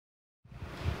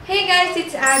Hey guys,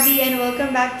 it's Abby and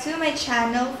welcome back to my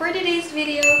channel. For today's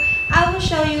video, I will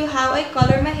show you how I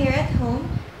color my hair at home.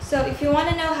 So if you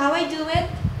want to know how I do it,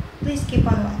 please keep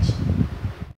on watching.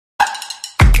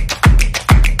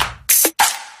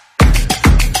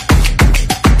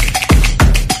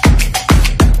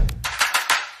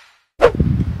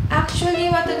 Actually,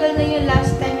 matagal na yung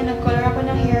last time na nag-color ako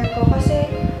ng hair ko kasi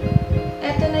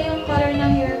eto na yung color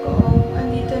ng hair ko. Oh,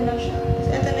 andito na siya. Kasi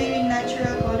eto na yung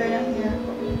natural color ng hair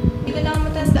ko. Hindi ko na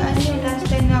matandaan yung last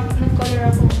time na nag-color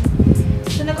ako.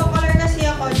 So, nagko-color kasi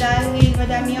ako dahil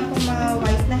madami akong mga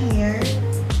white na hair.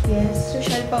 Yes,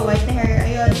 social pa white na hair.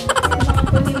 Ayun, mga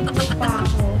puting-puti pa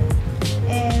ako.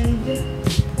 And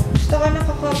gusto ko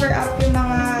naka-cover up yung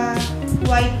mga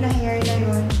white na hair na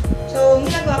yun. So,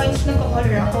 ginagawa ko is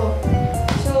nagko-color ako.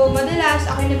 So, madalas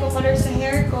ako yung nagko-color sa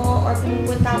hair ko or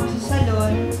pumupunta ako sa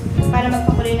salon para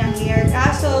magpakulay ng hair.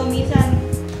 Kaso, minsan,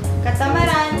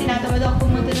 katamaran, tinatamad ako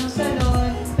pumunta ng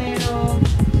salon. Pero,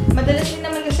 madalas din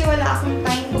naman kasi wala akong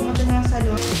time pumunta ng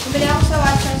salon. Bumili ako sa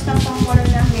Watsons ng pang-color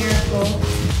ng hair ko.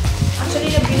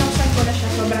 Actually, binuksan ko na siya.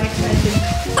 Sobrang excited.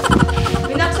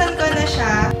 Binuksan ko na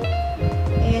siya.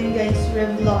 Ayan guys,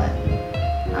 Revlon.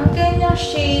 Ang kanyang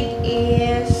shade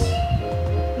is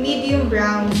medium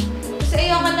brown. Kasi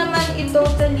ayoko naman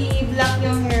i-totally black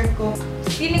yung hair ko.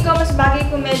 Feeling ko mas bagay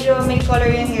kung medyo may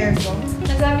color yung hair ko.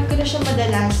 Nagamit ko na siya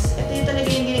madalas. Ito yung talaga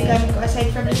yung ginagamit ko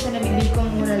aside from this na nabibili kong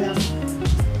mura lang.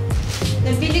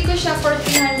 Nabili ko siya for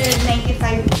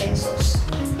 395 pesos.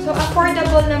 So,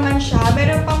 affordable naman siya.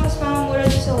 Meron pang mas mga mura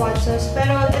doon sa Watsons.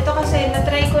 Pero ito kasi,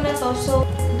 na-try ko na to. So,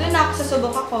 doon ako sa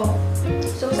subok ako.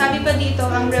 So, sabi pa dito,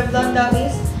 ang Revlon daw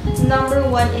is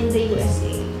 #1 in the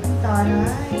USA. Ang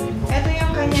taray. Ito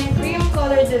yung kanyang cream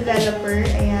color developer.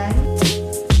 Ayan.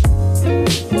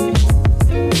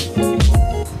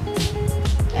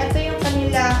 Ito yung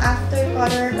kanilang after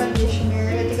color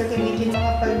conditioner. Ito gagamitin mo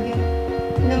kapag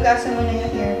hinugasan mo na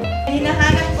yung hair mo.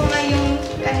 Hinahanap ko nga yung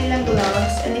kanilang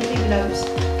gloves, electric gloves.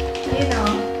 Ayun o.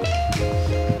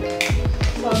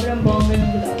 Sobrang bongga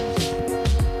ng gloves.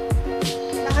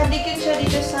 Nakadikit siya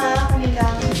dito sa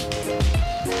kanilang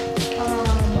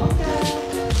bongga.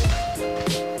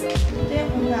 Ito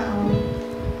yung una o.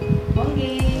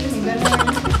 Bonggi. May ganun.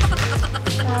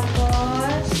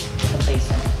 Tapos, ito pa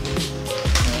isa.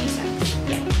 May isa.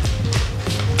 Yan.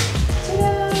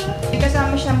 Tada! May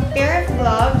kasama siyang pair of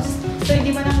gloves. So,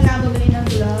 hindi mo na kailangan bumili ng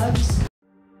gloves.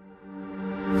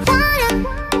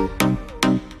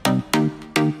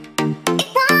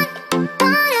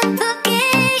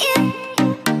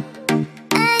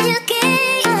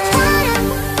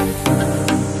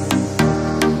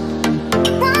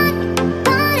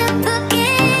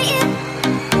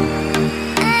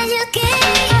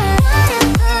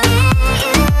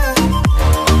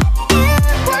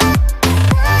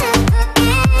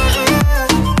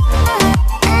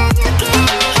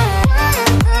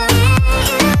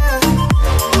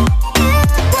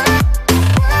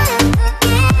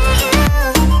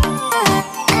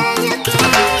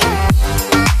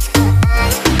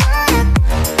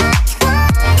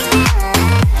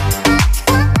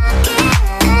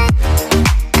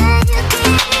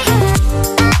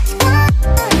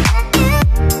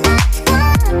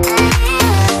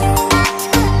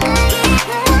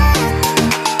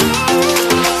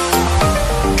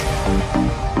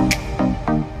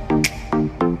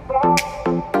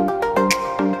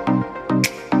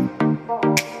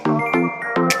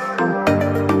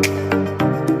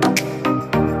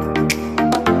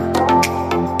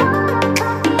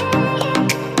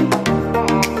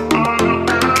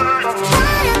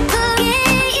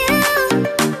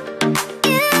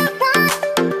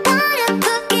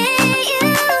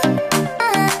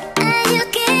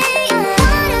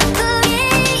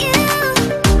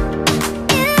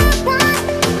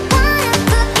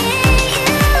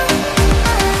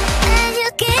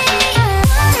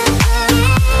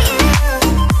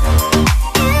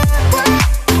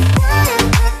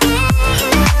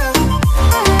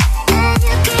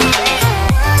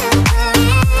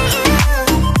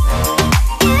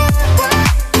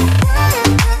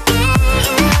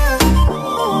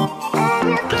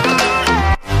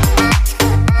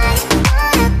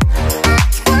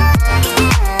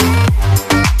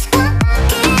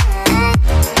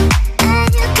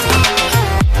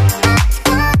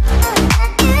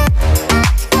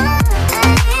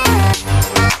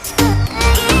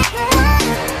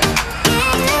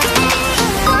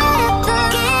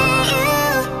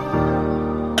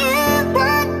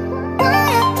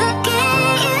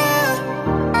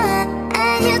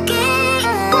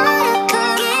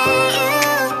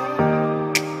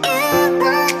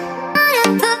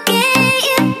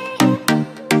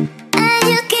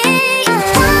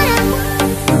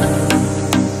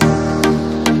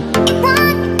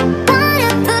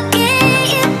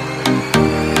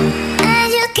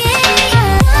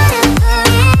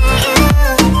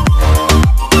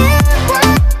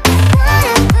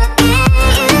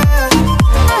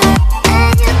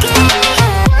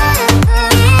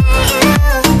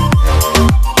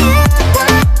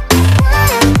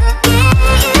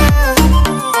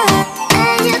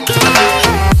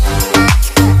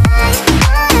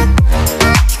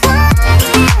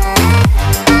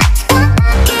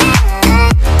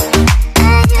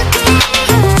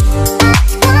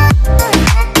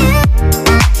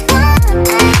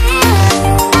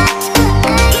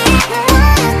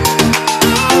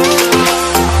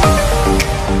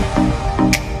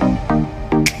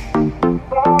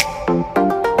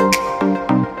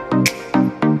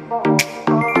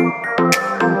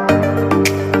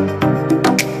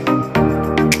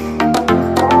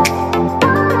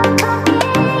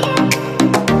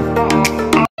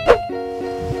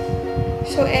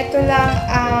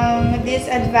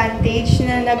 page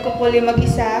na nagkukulay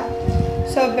mag-isa.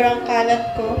 Sobrang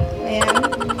kalat ko. Ayan.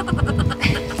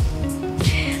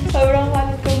 Sobrang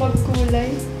kalat ko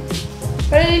magkulay.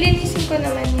 Pero lilinisin ko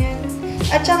naman yan.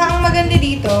 At saka ang maganda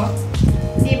dito,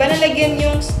 di ba nalagyan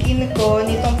yung skin ko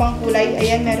nitong pangkulay?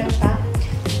 Ayan, meron pa.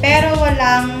 Pero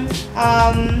walang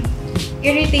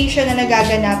irritation na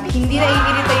nagaganap. Hindi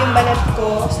naiirita yung balat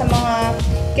ko sa mga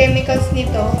chemicals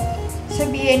nito.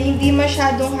 Sabihin, hindi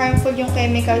masyadong harmful yung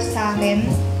chemicals sa akin.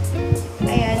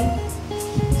 Ayan.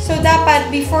 So, dapat,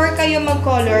 before kayo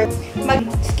mag-color,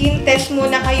 mag-skin test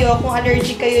muna kayo kung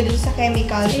allergic kayo dun sa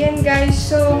chemical. Ayan, guys.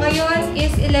 So, ngayon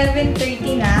is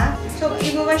 11:30 na. So,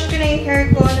 i-wash ko na yung hair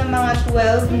ko ng mga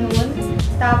 12 noon.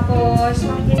 Tapos,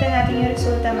 makikita natin yung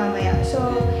resulta mamaya. So,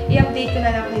 i-update ko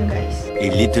na lang kayo, guys. A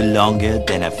little longer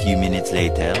than a few minutes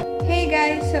later. Hey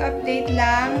guys, so update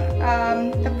lang.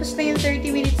 Tapos na yung 30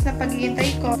 minutes na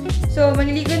paghihintay ko. So,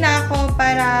 maniligo na ako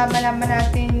para malaman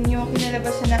natin yung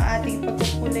kinalabasan ng ating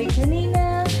pagkukulay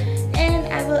kanina. And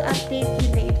I will update you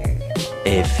later.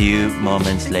 A few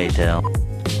moments later.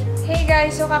 Hey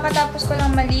guys, so kakatapos ko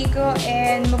lang maligo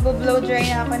and mag-blow dry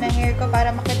na ako ng hair ko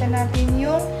para makita natin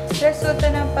yung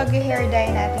resulta ng pag-hair dye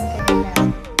natin kanina.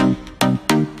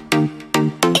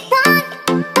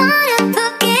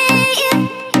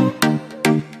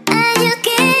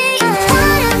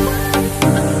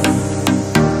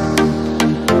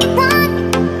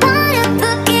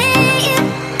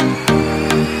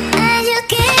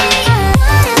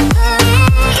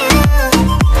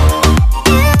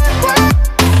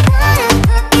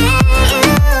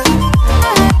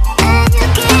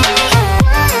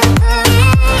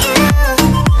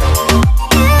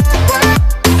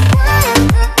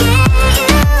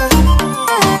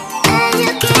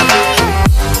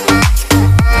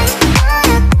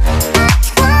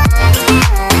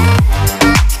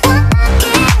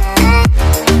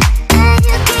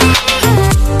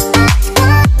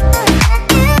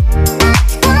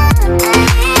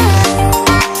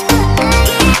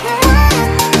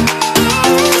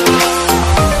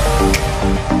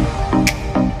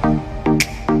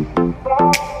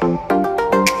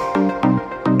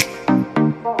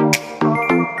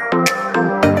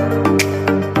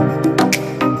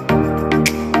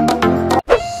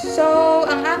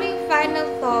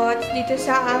 Dito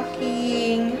sa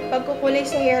aking pagkukulay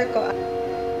sa hair ko.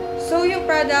 So, yung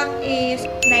product is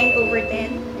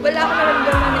 9/10. Wala akong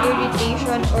naramdaman na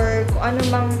irritation or kung ano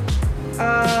mang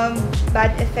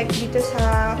bad effect dito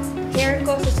sa hair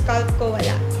ko, sa scalp ko,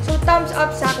 wala. So, thumbs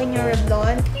up sa akin yung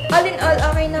Revlon. All in all,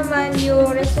 okay naman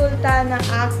yung resulta ng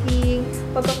aking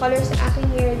pagkakolor sa aking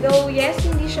hair. Though, yes,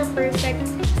 hindi siya perfect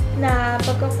na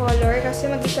pagkakolor kasi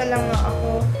mag-isa lang nga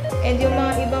ako. And yung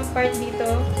mga ibang part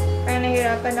dito, parang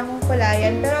nahirapan akong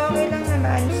kulayan. Pero okay lang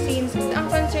naman since ang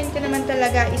concern ko naman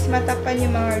talaga is matakpan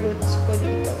yung mga roots ko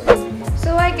dito.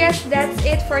 So I guess that's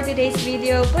it for today's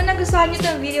video. Kung nagustuhan nyo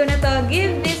itong video na to,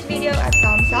 give this video a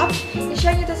thumbs up.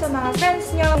 I-share nyo to sa mga friends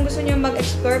nyo. Kung gusto nyo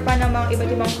mag-explore pa ng mga iba't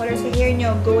ibang color sa hair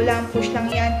nyo, go lang, push lang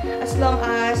yan. As long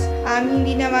as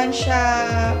hindi naman siya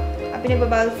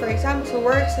pinagbabawal, for example, sa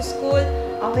work, sa school,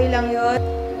 okay lang yun.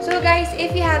 So guys,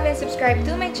 if you haven't subscribed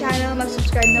to my channel,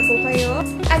 mag-subscribe na po kayo.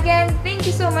 Again, thank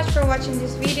you so much for watching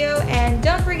this video and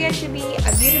don't forget to be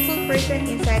a beautiful person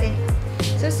inside and out.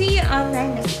 So see you on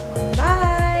my next one.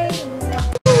 Bye!